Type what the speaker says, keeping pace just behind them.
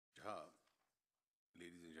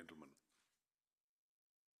gentlemen.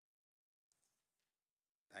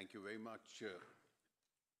 Thank you very much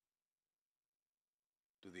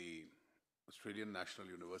to the Australian National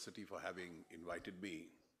University for having invited me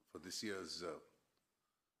for this year's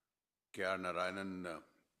K.R. Narayanan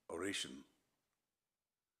Oration.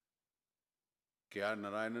 K.R.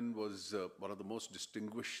 Narayanan was one of the most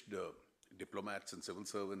distinguished diplomats and civil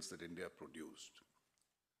servants that India produced.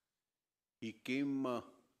 He came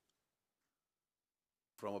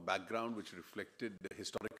from a background which reflected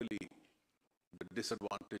historically the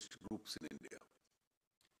disadvantaged groups in India.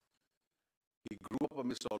 He grew up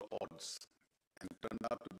amidst all odds and turned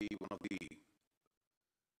out to be one of the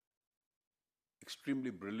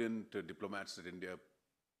extremely brilliant diplomats that India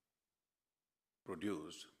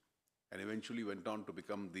produced, and eventually went on to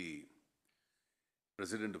become the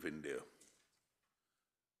President of India.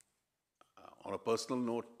 On a personal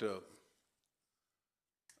note,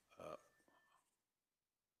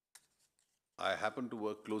 I happened to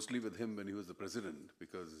work closely with him when he was the president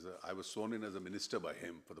because I was sworn in as a minister by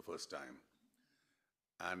him for the first time.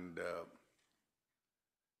 And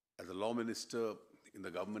as a law minister in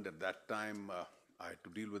the government at that time, I had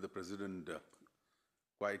to deal with the president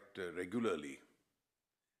quite regularly.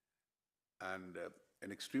 And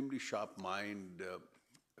an extremely sharp mind,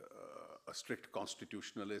 a strict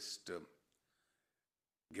constitutionalist,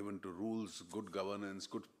 given to rules, good governance,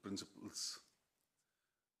 good principles.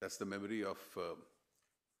 That's the memory of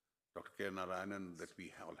Dr. K. Narayanan that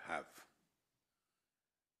we all have.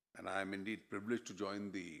 And I am indeed privileged to join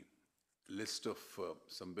the list of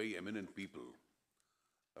some very eminent people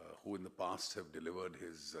who in the past have delivered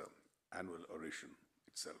his annual oration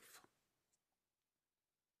itself.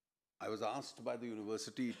 I was asked by the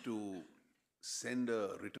university to send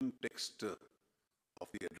a written text of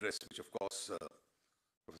the address, which of course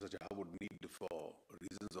Professor Jha would need for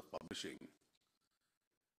reasons of publishing.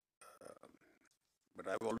 But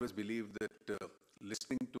I've always believed that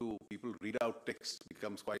listening to people read out text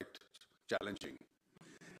becomes quite challenging.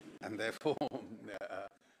 And therefore,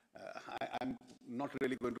 I'm not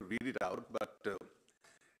really going to read it out, but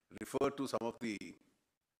refer to some of the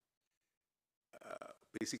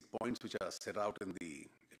basic points which are set out in the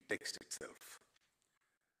text itself.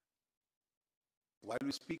 While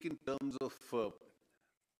we speak in terms of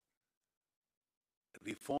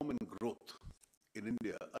reform and growth in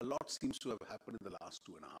India, a lot seems to have happened in the last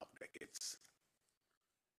 2.5 decades.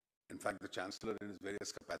 In fact, the Chancellor in his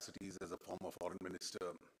various capacities as a former foreign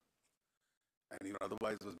minister and even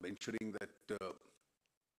otherwise was mentioning that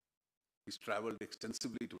he's traveled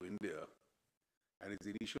extensively to India, and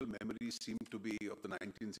his initial memories seem to be of the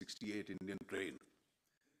 1968 Indian train,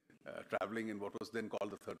 traveling in what was then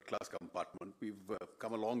called the third-class compartment. We've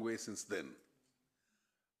come a long way since then.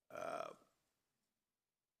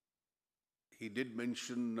 He did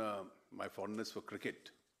mention my fondness for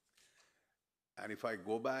cricket. And if I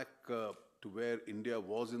go back to where India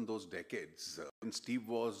was in those decades, in Steve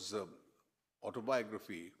Waugh's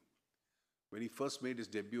autobiography, when he first made his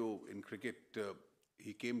debut in cricket,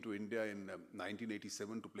 he came to India in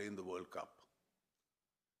 1987 to play in the World Cup.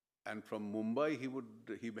 And from Mumbai,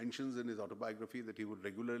 he mentions in his autobiography that he would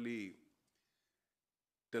regularly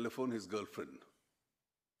telephone his girlfriend.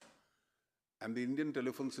 And the Indian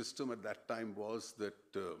telephone system at that time was that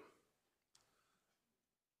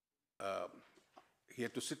he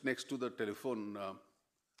had to sit next to the telephone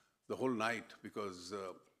the whole night because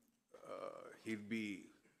he'd be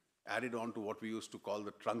added on to what we used to call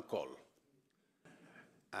the trunk call.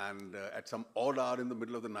 And at some odd hour in the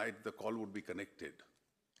middle of the night, the call would be connected.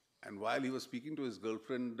 And while he was speaking to his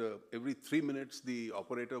girlfriend, every 3 minutes, the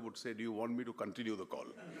operator would say, "Do you want me to continue the call?"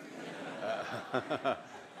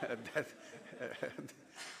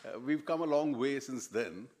 We've come a long way since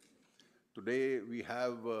then. Today, we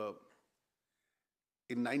have,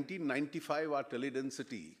 in 1995, our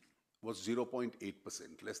teledensity was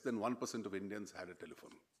 0.8%. Less than 1% of Indians had a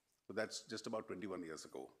telephone. So that's just about 21 years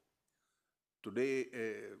ago. Today,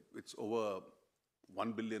 it's over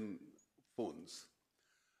 1 billion phones.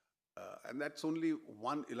 And that's only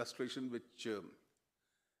one illustration which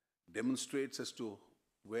demonstrates as to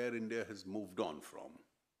where India has moved on from.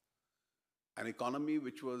 An economy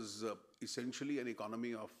which was essentially an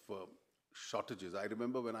economy of shortages. I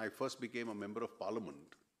remember when I first became a member of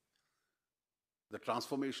parliament, the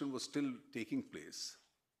transformation was still taking place.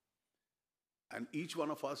 And each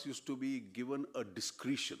one of us used to be given a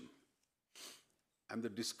discretion. And the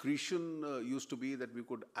discretion used to be that we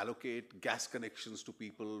could allocate gas connections to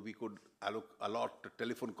people, we could allot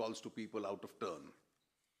telephone calls to people out of turn.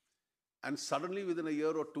 And suddenly, within a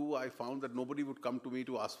year or two, I found that nobody would come to me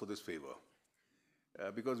to ask for this favor.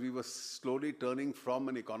 because we were slowly turning from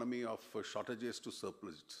an economy of shortages to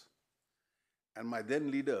surplus. And my then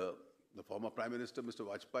leader, the former Prime Minister, Mr.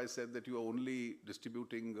 Vajpayee, said that you are only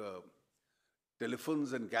distributing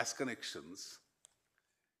telephones and gas connections.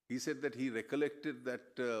 He said that he recollected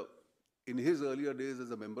that in his earlier days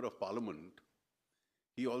as a member of parliament,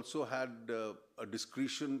 he also had a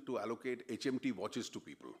discretion to allocate HMT watches to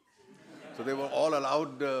people. So they were all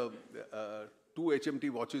allowed 2 HMT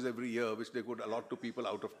watches every year, which they could allot to people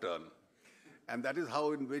out of turn. And that is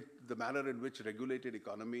how the manner in which regulated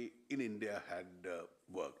economy in India had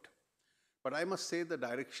worked. But I must say the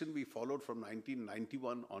direction we followed from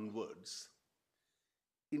 1991 onwards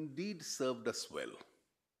indeed served us well.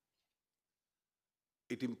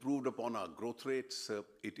 It improved upon our growth rates.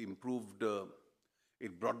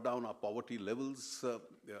 It brought down our poverty levels.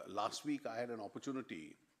 Last week, I had an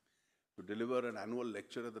opportunity to deliver an annual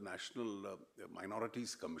lecture at the National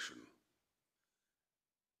Minorities Commission.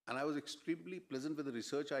 And I was extremely pleasant with the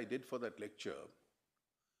research I did for that lecture,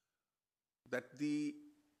 that the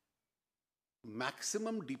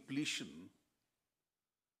maximum depletion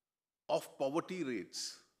of poverty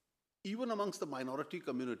rates, even amongst the minority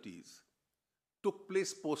communities, took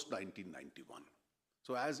place post-1991.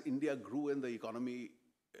 So as India grew and the economy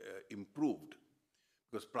improved,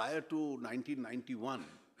 because prior to 1991,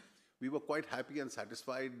 we were quite happy and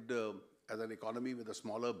satisfied as an economy with a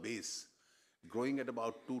smaller base, growing at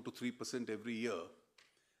about 2 to 3% every year.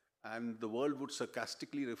 And the world would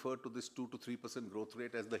sarcastically refer to this 2 to 3% growth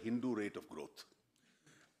rate as the Hindu rate of growth.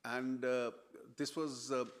 And this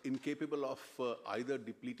was incapable of either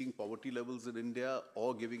depleting poverty levels in India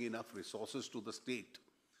or giving enough resources to the state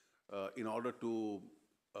in order to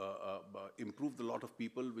improve the lot of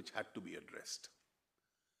people which had to be addressed.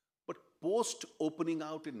 But post-opening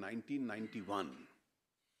out in 1991,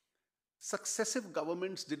 successive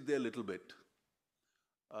governments did their little bit.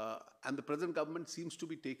 And the present government seems to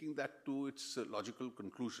be taking that to its logical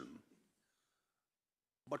conclusion.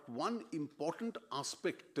 But one important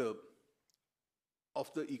aspect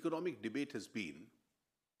of the economic debate has been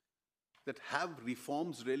that have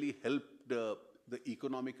reforms really helped the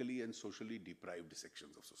economically and socially deprived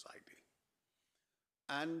sections of society?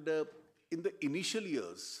 And in the initial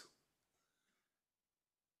years,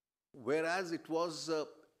 whereas it was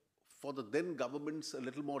for the then governments a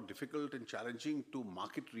little more difficult and challenging to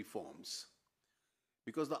market reforms,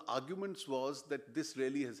 because the arguments was that this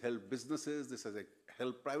really has helped businesses, this has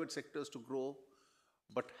helped private sectors to grow,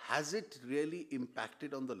 but has it really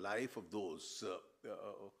impacted on the life of those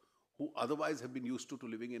who otherwise have been used to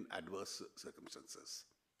living in adverse circumstances?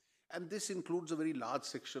 And this includes a very large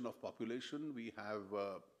section of population. We have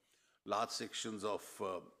large sections of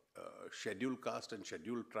scheduled caste and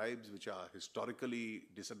scheduled tribes, which are historically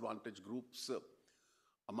disadvantaged groups.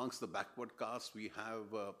 Amongst the backward castes, we have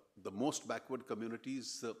the most backward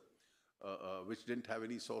communities which didn't have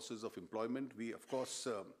any sources of employment. We, of course,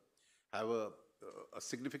 have a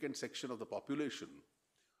significant section of the population.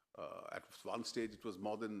 At one stage, it was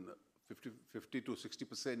more than 50 to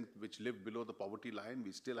 60% which lived below the poverty line.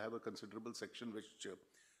 We still have a considerable section which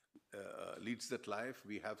leads that life.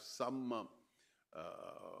 We have some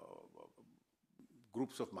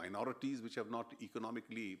groups of minorities which have not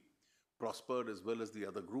economically prospered as well as the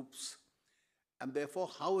other groups. And therefore,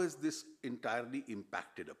 how has this entirely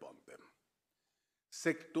impacted upon them?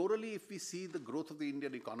 Sectorally, if we see the growth of the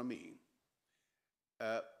Indian economy,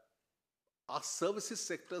 our services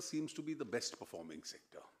sector seems to be the best performing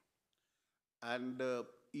sector. And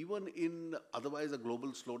even in otherwise a global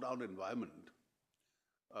slowdown environment,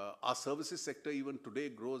 our services sector even today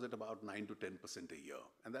grows at about 9 to 10% a year.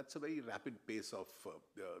 And that's a very rapid pace of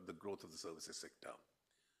the growth of the services sector.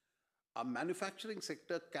 Our manufacturing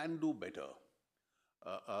sector can do better,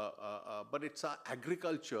 but it's our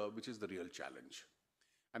agriculture which is the real challenge.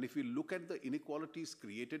 And if we look at the inequalities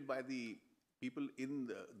created by the people in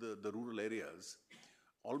the rural areas,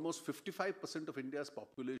 almost 55% of India's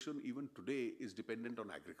population even today is dependent on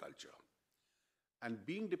agriculture. And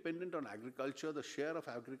being dependent on agriculture, the share of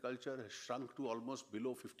agriculture has shrunk to almost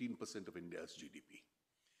below 15% of India's GDP.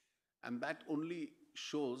 And that only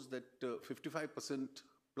shows that 55%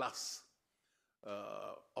 plus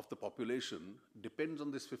of the population depends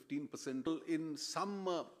on this 15%. In some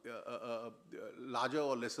larger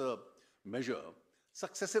or lesser measure,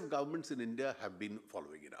 successive governments in India have been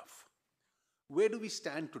following enough. Where do we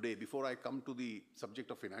stand today? Before I come to the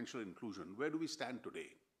subject of financial inclusion, where do we stand today?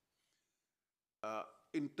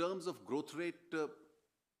 In terms of growth rate,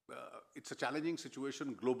 it's a challenging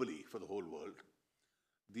situation globally for the whole world.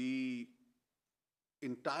 The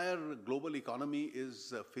entire global economy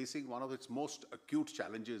is facing one of its most acute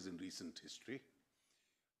challenges in recent history.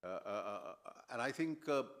 And I think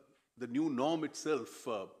the new norm itself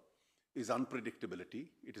is unpredictability.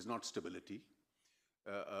 It is not stability.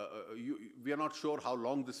 We are not sure how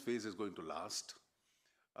long this phase is going to last.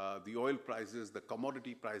 The oil prices, the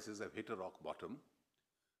commodity prices have hit a rock bottom.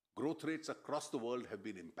 Growth rates across the world have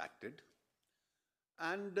been impacted.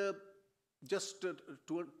 And just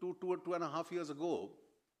 2.5 years ago,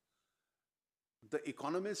 the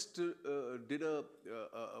Economist did a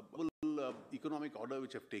economic order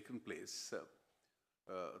which have taken place.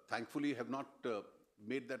 Thankfully, have not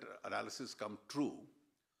made that analysis come true.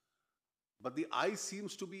 But the eye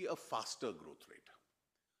seems to be a faster growth rate.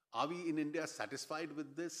 Are we in India satisfied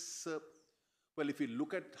with this? Well, if we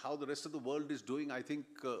look at how the rest of the world is doing, I think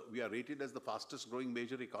we are rated as the fastest growing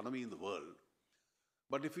major economy in the world.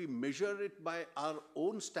 But if we measure it by our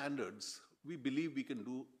own standards, we believe we can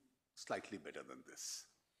do slightly better than this.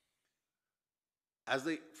 As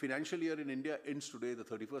the financial year in India ends today, the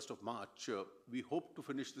 31st of March, we hope to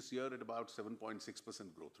finish this year at about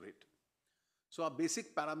 7.6% growth rate. So our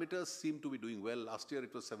basic parameters seem to be doing well. Last year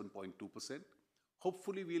it was 7.2%.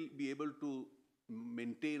 Hopefully we'll be able to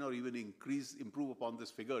maintain or even improve upon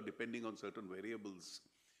this figure depending on certain variables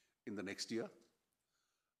in the next year.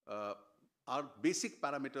 Our basic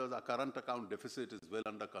parameters, our current account deficit is well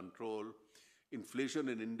under control. Inflation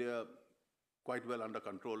in India, quite well under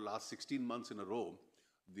control. Last 16 months in a row,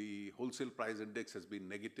 the wholesale price index has been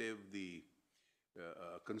negative. The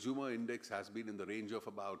consumer index has been in the range of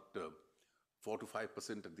about 4 to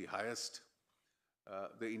 5% at the highest.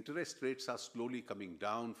 The interest rates are slowly coming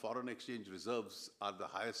down. Foreign exchange reserves are the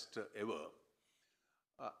highest ever.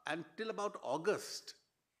 Until about August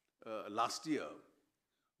last year,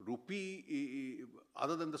 rupee,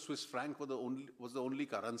 other than the Swiss franc, was the only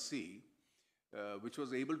currency which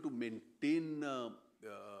was able to maintain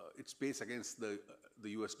its pace against the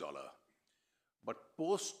US dollar. But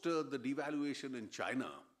post the devaluation in China,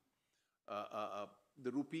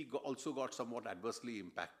 the rupee also got somewhat adversely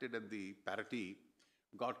impacted and the parity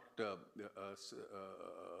got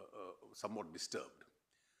somewhat disturbed.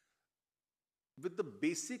 With the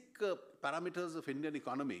basic parameters of Indian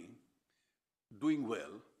economy doing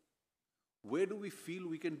well, where do we feel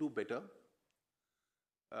we can do better?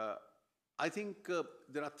 I think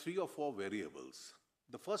there are 3 or 4 variables.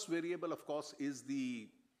 The first variable, of course, is the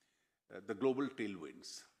global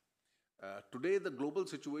tailwinds. Today, the global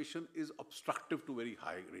situation is obstructive to very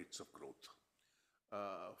high rates of growth.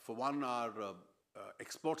 For one, our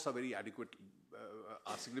exports are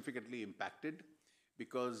are significantly impacted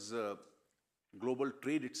because global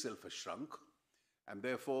trade itself has shrunk, and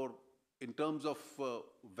therefore, in terms of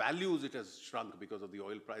values, it has shrunk because of the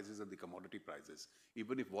oil prices and the commodity prices.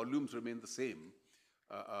 Even if volumes remain the same,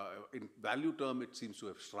 in value term, it seems to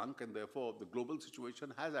have shrunk, and therefore, the global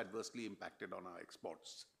situation has adversely impacted on our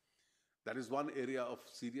exports. That is one area of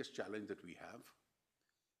serious challenge that we have.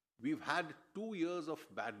 We've had 2 years of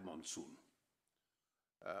bad monsoon.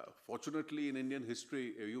 Fortunately, in Indian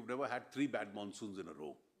history, you've never had 3 bad monsoons in a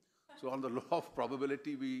row. So on the law of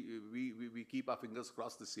probability, we keep our fingers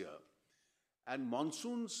crossed this year. And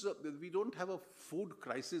monsoons, we don't have a food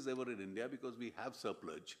crisis ever in India because we have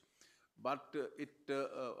surplus. But it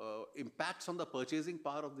impacts on the purchasing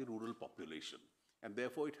power of the rural population. And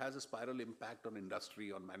therefore, it has a spiral impact on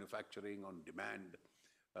industry, on manufacturing, on demand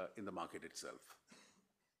in the market itself.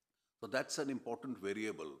 So that's an important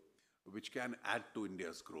variable which can add to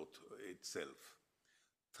India's growth itself.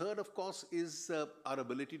 Third, of course, is our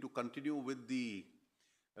ability to continue with the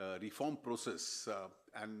reform process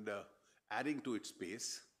and adding to its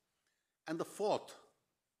pace. And the fourth,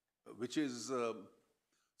 which is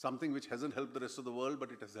something which hasn't helped the rest of the world,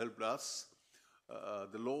 but it has helped us.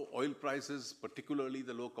 The low oil prices, particularly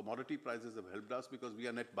the low commodity prices, have helped us because we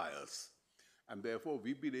are net buyers. And therefore,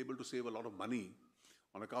 we've been able to save a lot of money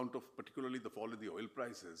on account of particularly the fall in the oil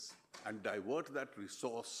prices and divert that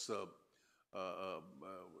resource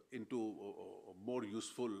into more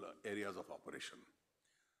useful areas of operation.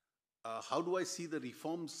 How do I see the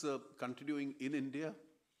reforms continuing in India?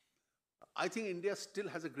 I think India still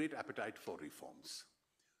has a great appetite for reforms.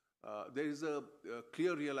 There is a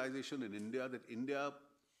clear realization in India that India,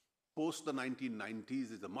 post the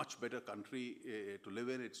 1990s, is a much better country to live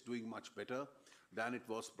in. It's doing much better than it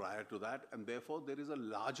was prior to that. And therefore, there is a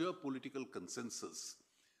larger political consensus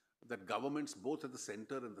that governments, both at the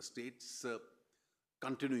center and the states,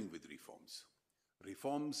 continuing with reforms.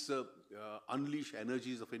 Reforms unleash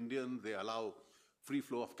energies of Indians. They allow free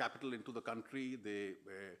flow of capital into the country. They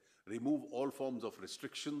remove all forms of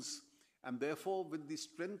restrictions. And therefore, with the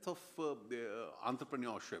strength of the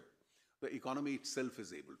entrepreneurship, the economy itself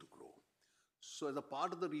is able to grow. So as a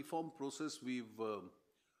part of the reform process, we've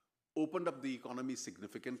opened up the economy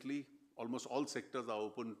significantly. Almost all sectors are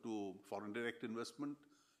open to foreign direct investment.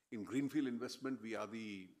 In greenfield investment, we have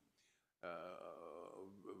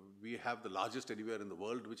the largest anywhere in the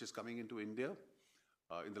world which is coming into India.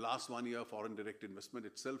 In the last 1 year, foreign direct investment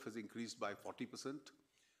itself has increased by 40%.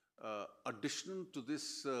 Addition to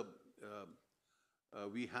this,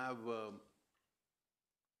 we had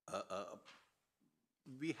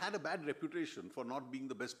a bad reputation for not being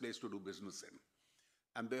the best place to do business in.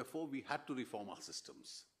 And therefore, we had to reform our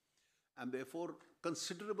systems. And therefore,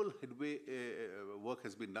 considerable headway work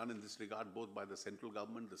has been done in this regard, both by the central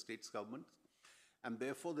government, the states government. And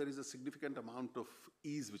therefore, there is a significant amount of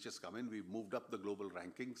ease which has come in. We've moved up the global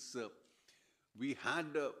rankings. We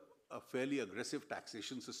had a fairly aggressive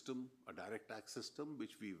taxation system, a direct tax system,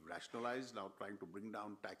 which we've rationalized, now trying to bring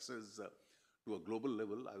down taxes to a global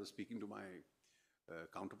level. I was speaking to my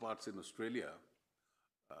counterparts in Australia.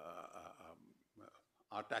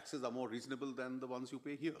 Our taxes are more reasonable than the ones you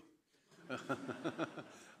pay here.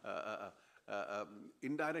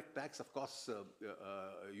 Indirect tax, of course,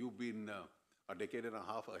 you've been a decade and a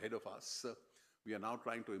half ahead of us. We are now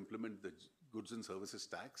trying to implement the goods and services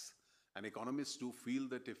tax. And economists do feel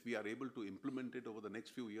that if we are able to implement it over the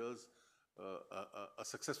next few years, a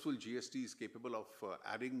successful GST is capable of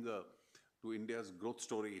adding to India's growth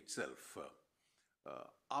story itself.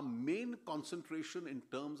 Our main concentration in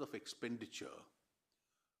terms of expenditure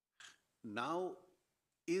now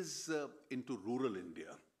is into rural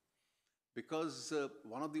India, because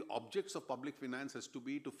one of the objects of public finance has to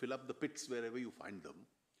be to fill up the pits wherever you find them,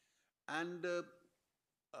 and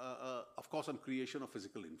of course on creation of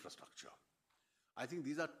physical infrastructure. I think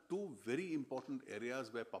these are two very important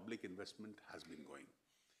areas where public investment has been going.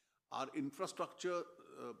 Our infrastructure,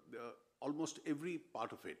 almost every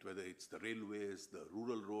part of it, whether it's the railways, the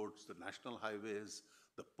rural roads, the national highways,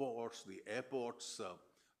 the ports, the airports,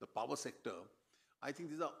 the power sector, I think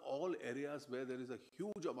these are all areas where there is a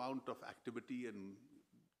huge amount of activity and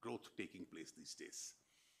growth taking place these days.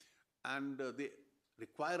 And they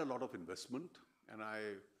require a lot of investment, and I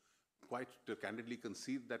quite candidly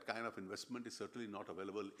concede that kind of investment is certainly not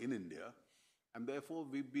available in India. And therefore,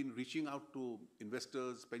 we've been reaching out to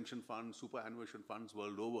investors, pension funds, superannuation funds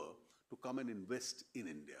world over to come and invest in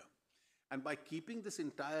India. And by keeping this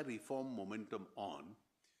entire reform momentum on,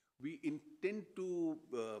 we intend to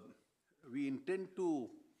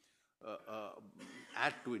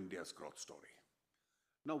add to India's growth story.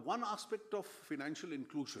 Now, one aspect of financial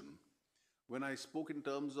inclusion, when I spoke in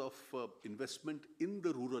terms of investment in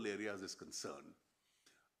the rural areas is concerned,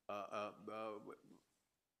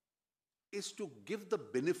 is to give the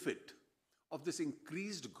benefit of this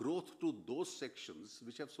increased growth to those sections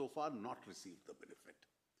which have so far not received the benefit.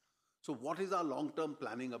 So what is our long-term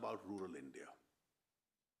planning about rural India?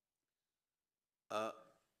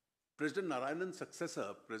 President Narayanan's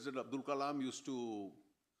successor, President Abdul Kalam, used to,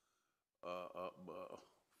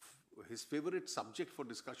 his favorite subject for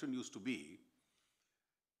discussion used to be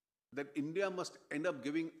that India must end up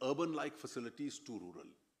giving urban-like facilities to rural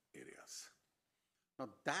areas. Now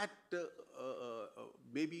that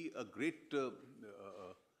may be a great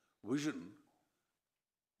vision,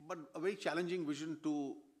 but a very challenging vision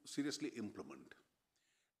to seriously implement.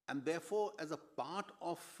 And therefore, as a part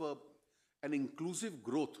of an inclusive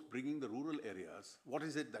growth bringing the rural areas, what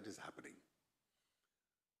is it that is happening?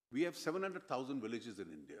 We have 700,000 villages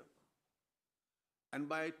in India. And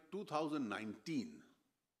by 2019,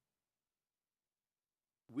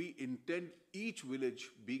 we intend each village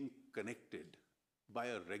being connected by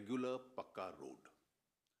a regular Pakka road.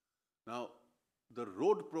 Now, the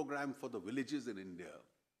road program for the villages in India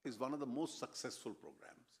is one of the most successful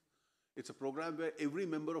programs. It's a program where every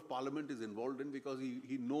member of parliament is involved in, because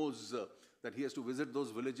he knows that he has to visit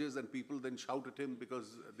those villages and people then shout at him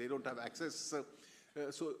because they don't have access.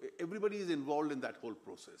 So everybody is involved in that whole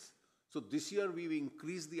process. So this year we've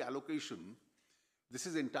increased the allocation. This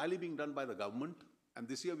is entirely being done by the government. And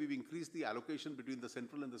this year we've increased the allocation between the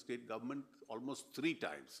central and the state government almost 3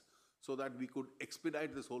 times, so that we could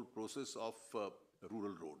expedite this whole process of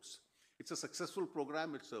rural roads. It's a successful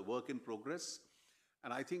program. It's a work in progress.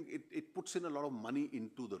 And I think it puts in a lot of money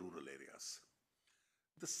into the rural areas.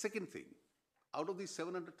 The second thing, out of these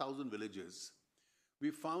 700,000 villages, we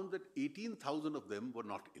found that 18,000 of them were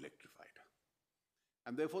not electrified.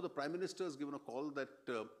 And therefore, the Prime Minister has given a call that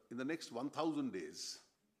in the next 1,000 days,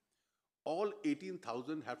 all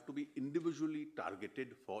 18,000 have to be individually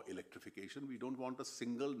targeted for electrification. We don't want a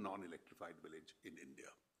single non-electrified village in India.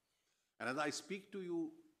 And as I speak to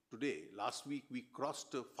you today, last week, we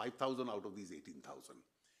crossed 5,000 out of these 18,000.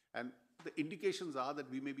 And the indications are that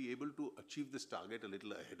we may be able to achieve this target a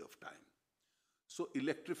little ahead of time. So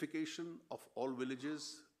electrification of all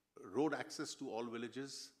villages, road access to all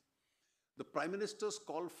villages. The Prime Minister's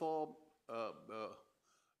call for the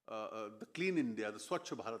Clean India, the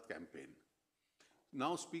Swachh Bharat campaign,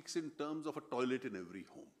 now speaks in terms of a toilet in every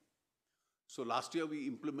home. So last year we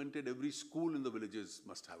implemented every school in the villages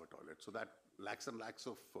must have a toilet. So that lakhs and lakhs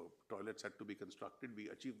of toilets had to be constructed. We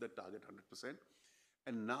achieved that target 100%.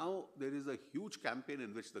 And now there is a huge campaign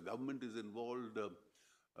in which the government is involved.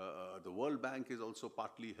 The World Bank is also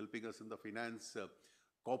partly helping us in the finance.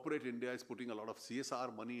 Corporate India is putting a lot of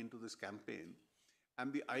CSR money into this campaign.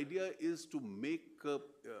 And the idea is to make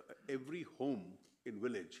every home in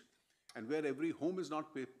village, and where every home is not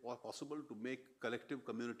possible, to make collective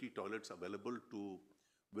community toilets available to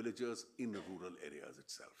villagers in the rural areas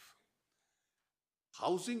itself.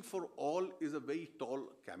 Housing for all is a very tall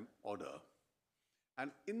order.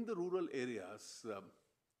 And in the rural areas,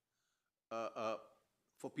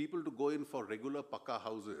 for people to go in for regular pakka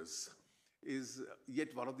houses is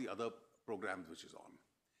yet one of the other programs which is on.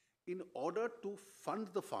 In order to fund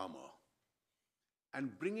the farmer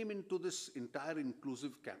and bring him into this entire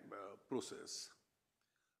inclusive process,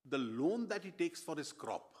 the loan that he takes for his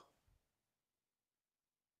crop,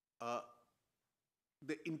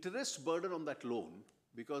 the interest burden on that loan,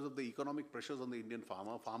 because of the economic pressures on the Indian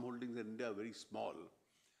farmer, farm holdings in India are very small,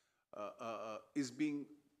 is being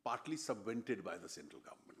partly subvented by the central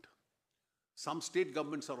government. Some state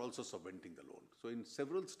governments are also subventing the loan. So in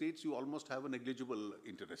several states, you almost have a negligible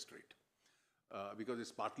interest rate because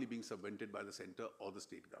it's partly being subvented by the center or the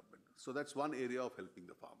state government. So that's one area of helping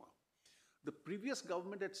the farmer. The previous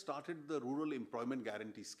government had started the Rural Employment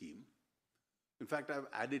Guarantee Scheme. In fact, I've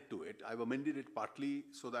added to it. I've amended it partly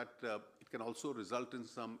so that it can also result in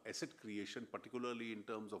some asset creation, particularly in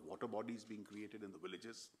terms of water bodies being created in the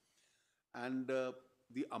villages. And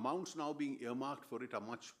the amounts now being earmarked for it are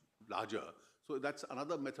much larger. So that's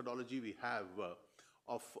another methodology we have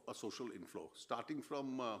of a social inflow. Starting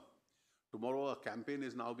from tomorrow, a campaign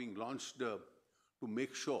is now being launched to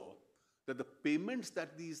make sure that the payments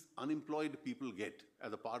that these unemployed people get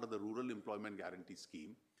as a part of the Rural Employment Guarantee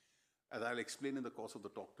Scheme, as I'll explain in the course of the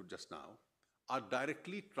talk to just now, are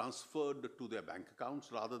directly transferred to their bank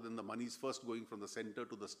accounts rather than the monies first going from the center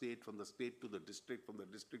to the state, from the state to the district, from the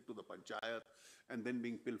district to the panchayat, and then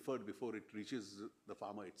being pilfered before it reaches the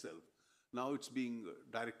farmer itself. Now it's being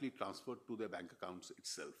directly transferred to their bank accounts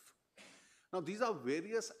itself. Now these are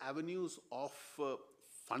various avenues of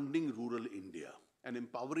funding rural India and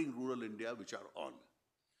empowering rural India which are on.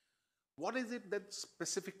 What is it that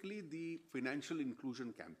specifically the financial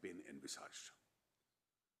inclusion campaign envisaged?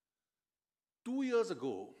 2 years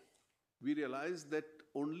ago, we realized that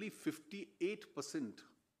only 58%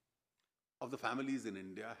 of the families in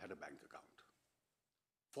India had a bank account.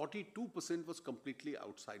 42% was completely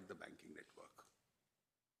outside the banking network.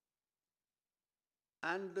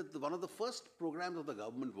 And one of the first programs of the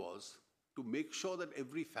government was to make sure that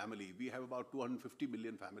every family, we have about 250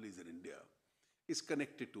 million families in India, is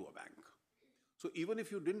connected to a bank. So even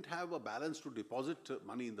if you didn't have a balance to deposit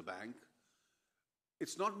money in the bank,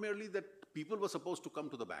 it's not merely that people were supposed to come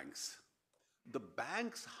to the banks. The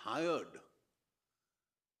banks hired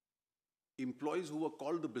employees who were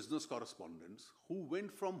called the business correspondents, who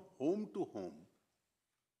went from home to home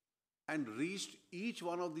and reached each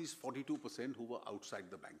one of these 42% who were outside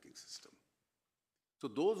the banking system. So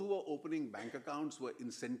those who were opening bank accounts were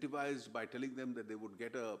incentivized by telling them that they would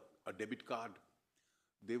get a debit card,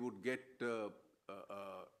 they would get a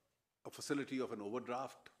facility of an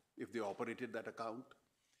overdraft if they operated that account,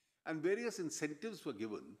 and various incentives were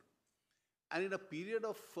given. And in a period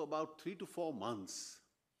of about 3 to 4 months,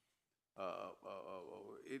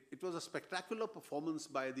 it was a spectacular performance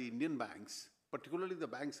by the Indian banks, particularly the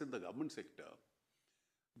banks in the government sector,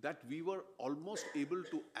 that we were almost able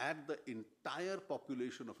to add the entire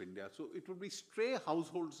population of India. So it would be stray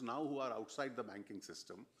households now who are outside the banking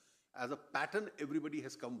system. As a pattern, everybody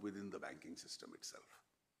has come within the banking system itself.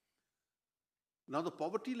 Now the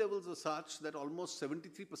poverty levels are such that almost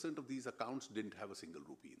 73% of these accounts didn't have a single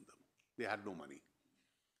rupee in them. They had no money.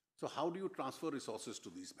 So how do you transfer resources to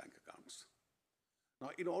these bank accounts? Now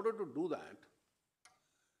in order to do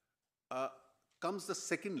that, comes the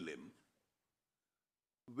second limb,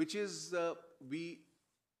 which is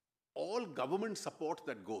all government support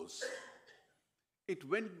that goes, it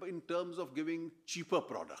went in terms of giving cheaper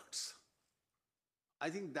products. I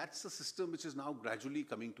think that's a system which is now gradually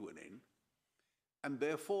coming to an end. And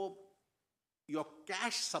therefore, your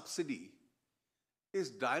cash subsidy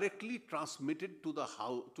is directly transmitted to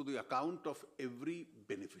the account of every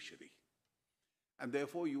beneficiary. And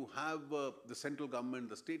therefore, you have the central government,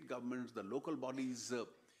 the state governments, the local bodies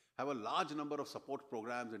have a large number of support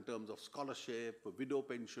programs in terms of scholarship, widow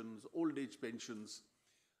pensions, old age pensions,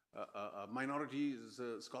 minorities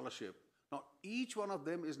scholarship. Now, each one of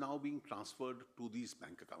them is now being transferred to these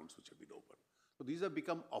bank accounts which have been opened. So these have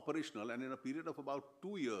become operational, and in a period of about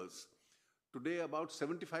 2 years, today about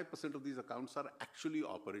 75% of these accounts are actually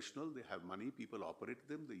operational. They have money, people operate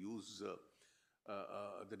them, they use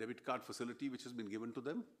the debit card facility which has been given to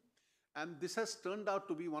them. And this has turned out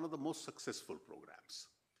to be one of the most successful programs.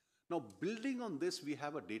 Now, building on this, we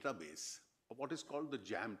have a database of what is called the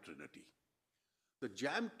JAM Trinity. The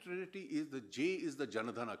JAM Trinity is the J is the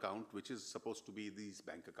Janadhan account, which is supposed to be these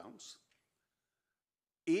bank accounts.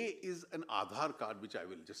 A is an Aadhaar card, which I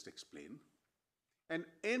will just explain. And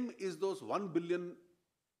M is those 1 billion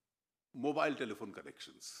mobile telephone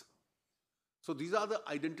connections. So these are the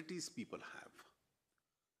identities people have.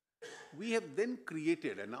 We have then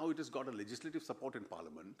created, and now it has got a legislative support in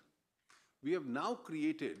Parliament, we have now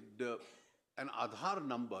created an Aadhaar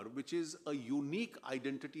number, which is a unique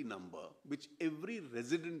identity number, which every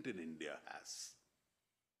resident in India has.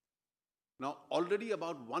 Now, already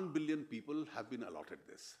about 1 billion people have been allotted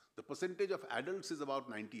this. The percentage of adults is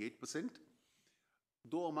about 98%,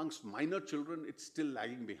 though amongst minor children, it's still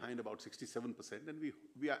lagging behind about 67%, and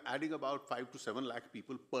we are adding about 5 to 7 lakh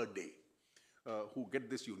people per day who get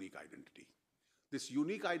this unique identity. This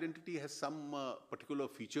unique identity has some particular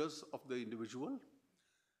features of the individual,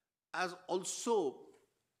 as also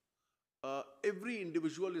every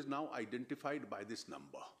individual is now identified by this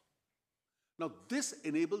number. Now, this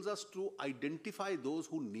enables us to identify those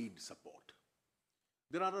who need support.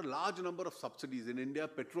 There are a large number of subsidies. In India,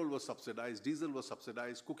 petrol was subsidized, diesel was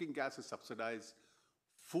subsidized, cooking gas is subsidized,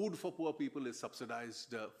 food for poor people is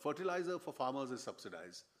subsidized, fertilizer for farmers is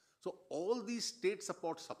subsidized. So all these state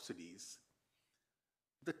support subsidies,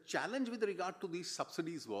 the challenge with regard to these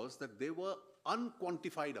subsidies was that they were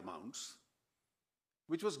unquantified amounts,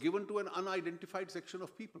 which was given to an unidentified section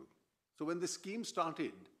of people. So when the scheme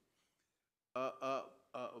started,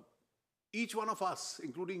 each one of us,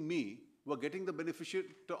 including me, were getting the benefit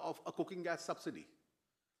of a cooking gas subsidy.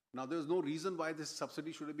 Now, there's no reason why this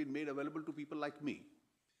subsidy should have been made available to people like me.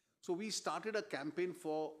 So we started a campaign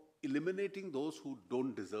for eliminating those who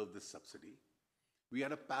don't deserve this subsidy. We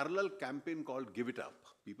had a parallel campaign called Give It Up.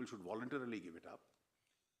 People should voluntarily give it up.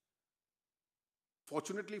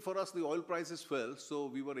 Fortunately for us, the oil prices fell, so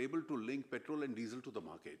we were able to link petrol and diesel to the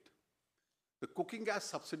market. The cooking gas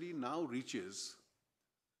subsidy now reaches,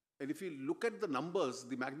 and if you look at the numbers,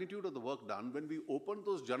 the magnitude of the work done, when we opened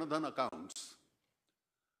those Janadhan accounts,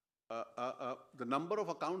 the number of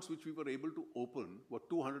accounts which we were able to open were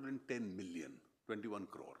 210 million, 21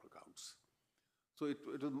 crore accounts. So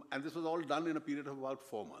and this was all done in a period of about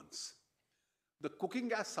 4 months. The cooking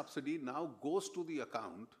gas subsidy now goes to the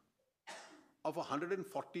account of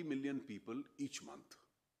 140 million people each month.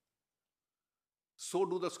 So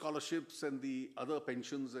do the scholarships and the other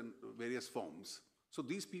pensions and various forms. So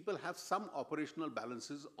these people have some operational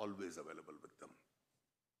balances always available with them.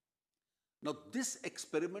 Now, this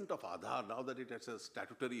experiment of Aadhaar, now that it has a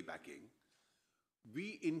statutory backing,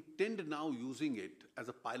 we intend now using it as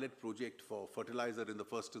a pilot project for fertilizer in the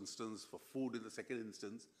first instance, for food in the second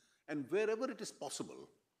instance, and wherever it is possible,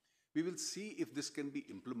 we will see if this can be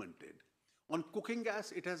implemented. On cooking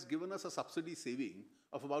gas, it has given us a subsidy saving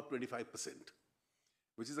of about 25%,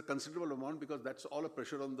 which is a considerable amount because that's all a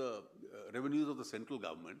pressure on the revenues of the central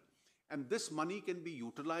government. And this money can be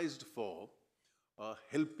utilized for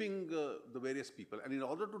helping the various people. And in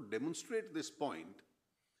order to demonstrate this point,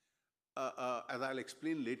 as I'll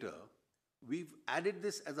explain later, we've added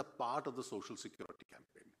this as a part of the Social Security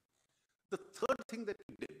campaign. The third thing that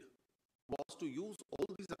we did was to use all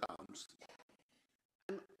these accounts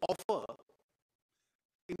and offer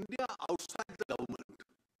India outside the government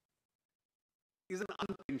is an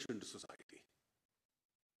unpensioned society.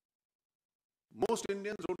 Most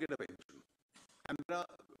Indians don't get a pension. And there are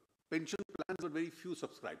pension plans, but very few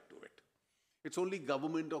subscribe to it. It's only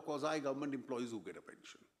government or quasi-government employees who get a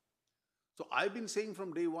pension. So I've been saying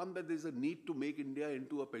from day one that there's a need to make India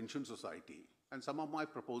into a pension society. And some of my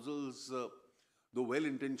proposals, though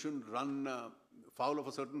well-intentioned, run foul of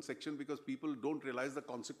a certain section because people don't realize the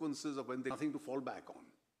consequences of when there's nothing to fall back on.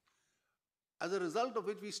 As a result of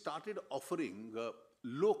which, we started offering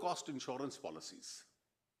low-cost insurance policies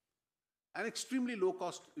and extremely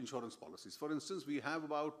low-cost insurance policies. For instance, we have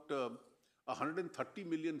about 130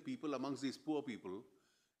 million people amongst these poor people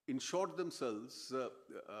insured themselves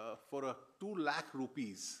for a 2 lakh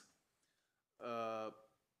rupees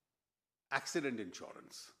accident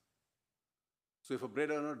insurance. So if a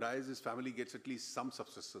bread earner dies, his family gets at least some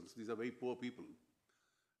subsistence. These are very poor people.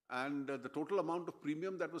 And the total amount of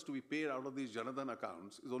premium that was to be paid out of these Janadhan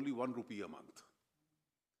accounts is only 1 rupee a month,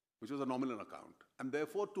 which was a nominal account. And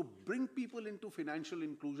therefore, to bring people into financial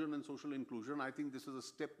inclusion and social inclusion, I think this is a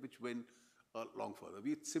step which went long further.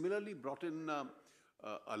 We similarly brought in a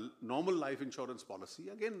normal life insurance policy,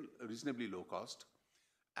 again reasonably low cost,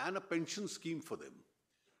 and a pension scheme for them.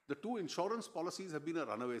 The two insurance policies have been a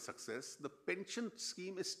runaway success. The pension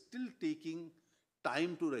scheme is still taking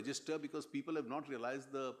time to register because people have not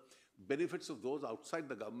realized the benefits of those outside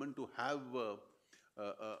the government to have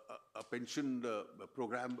a pension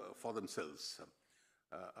program for themselves.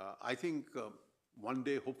 I think one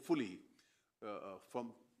day, hopefully,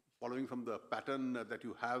 following from the pattern that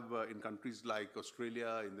you have in countries like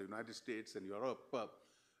Australia, in the United States and Europe,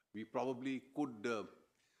 we probably could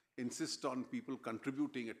insist on people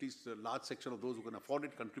contributing, at least a large section of those who can afford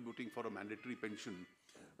it, contributing for a mandatory pension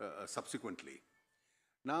subsequently.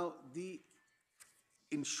 Now, the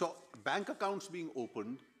bank accounts being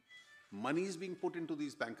opened, money is being put into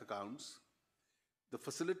these bank accounts, the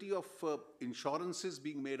facility of insurances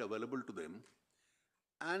being made available to them,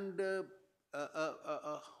 and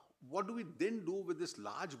what do we then do with this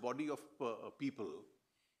large body of people?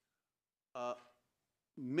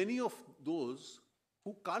 Many of those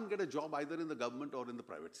who can't get a job either in the government or in the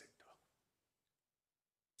private sector.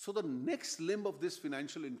 So the next limb of this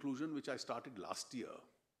financial inclusion, which I started last year,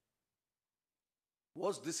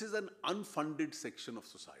 was this is an unfunded section of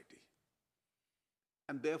society.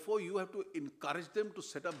 And therefore, you have to encourage them to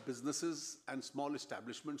set up businesses and small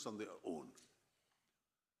establishments on their own.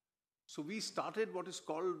 So we started what is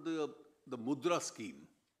called the Mudra scheme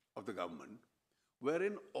of the government,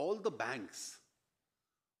 wherein all the banks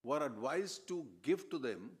were advised to give to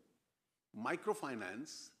them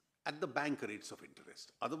microfinance at the bank rates of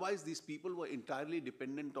interest. Otherwise, these people were entirely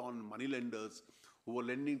dependent on moneylenders who were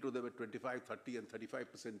lending to them at 25, 30 and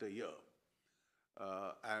 35% a year.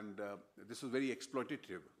 This was very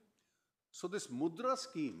exploitative. So this Mudra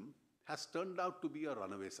scheme has turned out to be a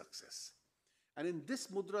runaway success. And in this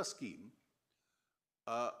Mudra scheme,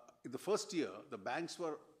 in the first year, the banks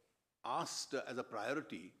were asked as a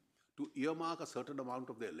priority to earmark a certain amount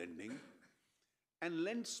of their lending and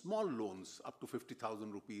lend small loans up to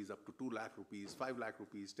 50,000 rupees, up to 2 lakh rupees, 5 lakh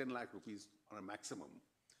rupees, 10 lakh rupees on a maximum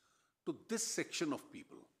to this section of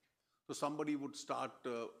people. So somebody would start,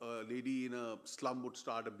 a lady in a slum would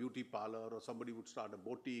start a beauty parlor, or somebody would start a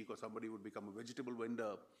boutique, or somebody would become a vegetable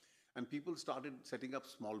vendor, and people started setting up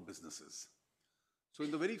small businesses. So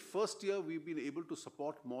in the very first year, we've been able to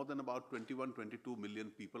support more than about 21, 22 million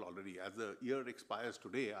people already. As the year expires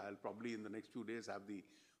today, I'll probably in the next few days have the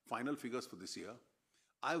final figures for this year.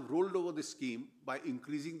 I've rolled over this scheme by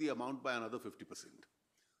increasing the amount by another 50%.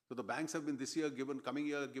 So the banks have been this year coming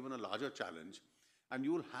year given a larger challenge, and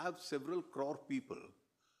you will have several crore people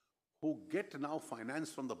who get now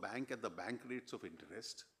finance from the bank at the bank rates of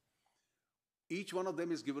interest. Each one of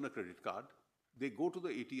them is given a credit card. They go to the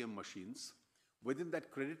ATM machines. Within that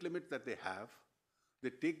credit limit that they have, they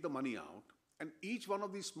take the money out, and each one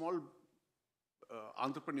of these small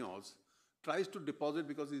entrepreneurs tries to deposit,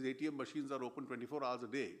 because these ATM machines are open 24 hours a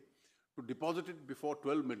day, to deposit it before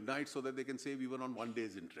 12 midnight so that they can save even on 1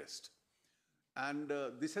 day's interest. And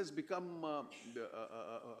this has become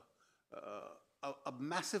a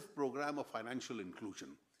massive program of financial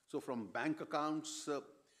inclusion. So from bank accounts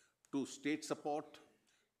to state support,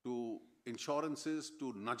 to insurances,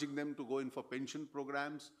 to nudging them to go in for pension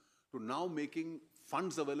programs, to now making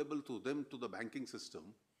funds available to them to the banking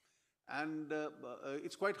system. And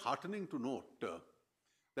it's quite heartening to note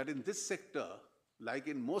that in this sector, like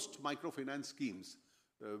in most microfinance schemes,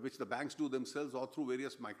 which the banks do themselves or through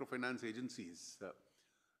various microfinance agencies,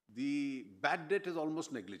 the bad debt is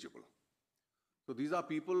almost negligible. So these are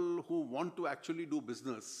people who want to actually do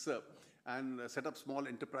business and set up small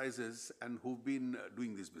enterprises and who've been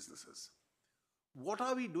doing these businesses. What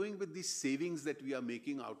are we doing with these savings that we are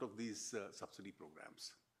making out of these subsidy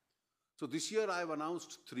programs? So this year I have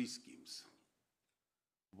announced 3 schemes.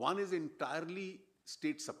 One is entirely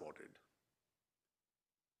state supported.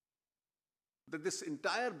 That this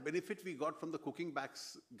entire benefit we got from the cooking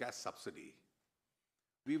gas subsidy,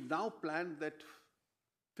 we've now planned that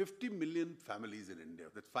 50 million families in India,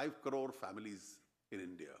 that 5 crore families in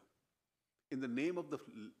India, in the name of the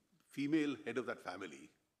female head of that family,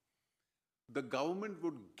 the government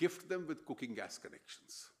would gift them with cooking gas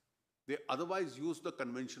connections. They otherwise use the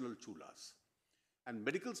conventional chulas. And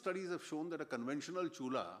medical studies have shown that a conventional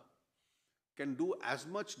chula can do as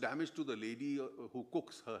much damage to the lady who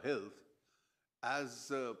cooks, her health,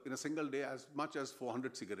 as in a single day, as much as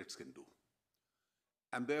 400 cigarettes can do.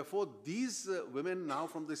 And therefore, these women now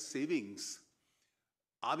from this savings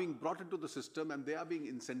are being brought into the system, and they are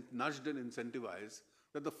being nudged and incentivized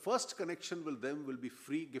that the first connection with them will be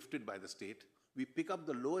free, gifted by the state. We pick up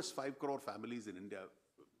the lowest 5 crore families in India,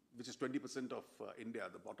 which is 20% of India,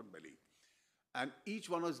 the bottom belly. And each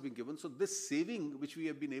one has been given. So this saving, which we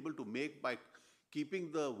have been able to make by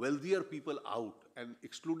keeping the wealthier people out and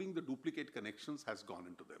excluding the duplicate connections, has gone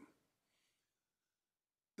into them.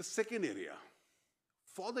 The second area,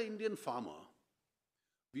 for the Indian farmer,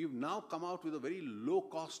 we've now come out with a very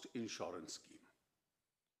low-cost insurance scheme,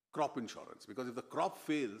 crop insurance. Because if the crop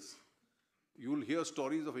fails, you will hear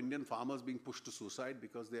stories of Indian farmers being pushed to suicide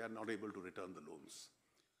because they are not able to return the loans.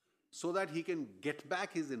 So that he can get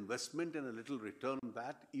back his investment and a little return on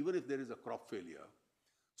that, even if there is a crop failure.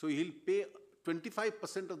 So he'll pay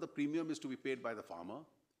 25% of the premium is to be paid by the farmer,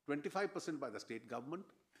 25% by the state government,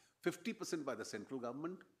 50% by the central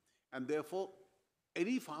government, and therefore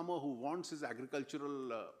any farmer who wants his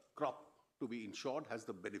agricultural crop to be insured has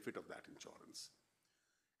the benefit of that insurance.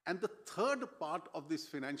 And the third part of this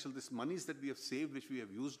this monies that we have saved, which we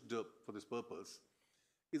have used for this purpose,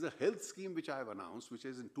 is a health scheme which I have announced, which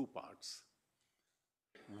is in 2 parts.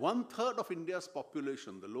 1/3 of India's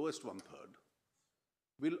population, the lowest 1/3,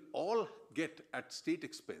 will all get at state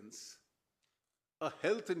expense a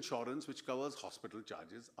health insurance which covers hospital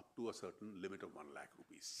charges up to a certain limit of 1 lakh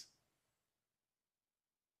rupees.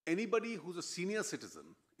 Anybody who's a senior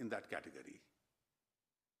citizen in that category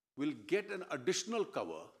will get an additional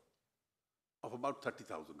cover of about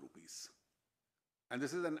 30,000 rupees. And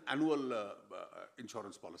this is an annual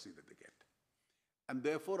insurance policy that they get. And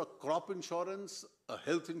therefore, a crop insurance, a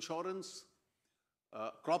health insurance,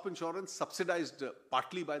 crop insurance subsidized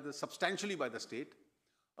substantially by the state,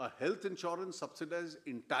 a health insurance subsidized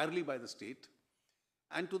entirely by the state,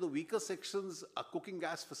 and to the weaker sections, a cooking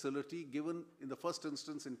gas facility given in the first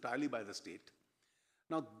instance entirely by the state.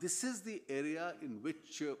 Now, this is the area in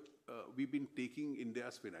which we've been taking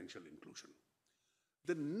India's financial inclusion.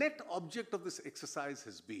 The net object of this exercise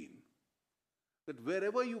has been that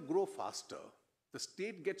wherever you grow faster, the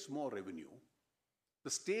state gets more revenue, the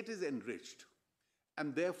state is enriched,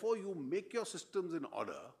 and therefore you make your systems in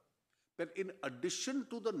order that in addition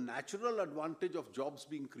to the natural advantage of jobs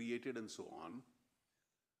being created and so on,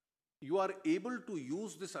 you are able to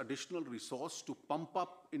use this additional resource to pump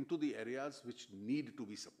up into the areas which need to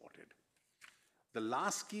be supported. The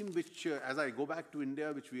last scheme which, as I go back to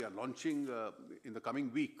India, which we are launching in the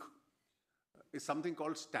coming week, is something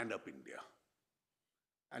called Stand Up India.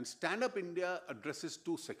 And Stand Up India addresses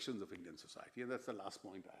 2 sections of Indian society, and that's the last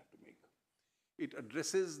point I have to make. It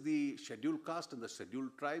addresses the scheduled caste and the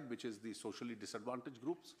scheduled tribe, which is the socially disadvantaged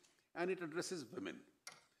groups, and it addresses women.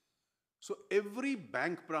 So every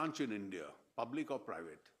bank branch in India, public or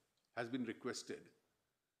private, has been requested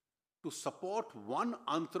to support 1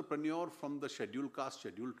 entrepreneur from the scheduled caste,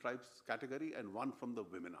 scheduled tribes category and 1 from the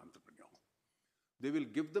women entrepreneur. They will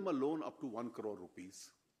give them a loan up to 1 crore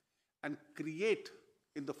rupees and create,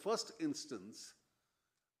 in the first instance,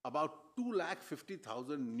 about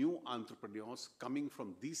 250,000 new entrepreneurs coming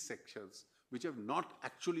from these sections which have not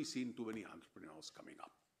actually seen too many entrepreneurs coming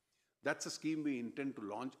up. That's a scheme we intend to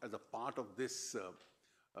launch as a part of this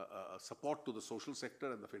support to the social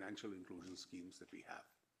sector and the financial inclusion schemes that we have.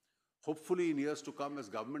 Hopefully, in years to come, as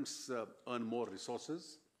governments earn more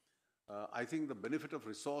resources, I think the benefit of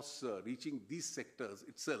resource reaching these sectors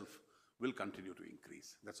itself will continue to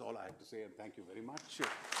increase. That's all I have to say, and thank you very much.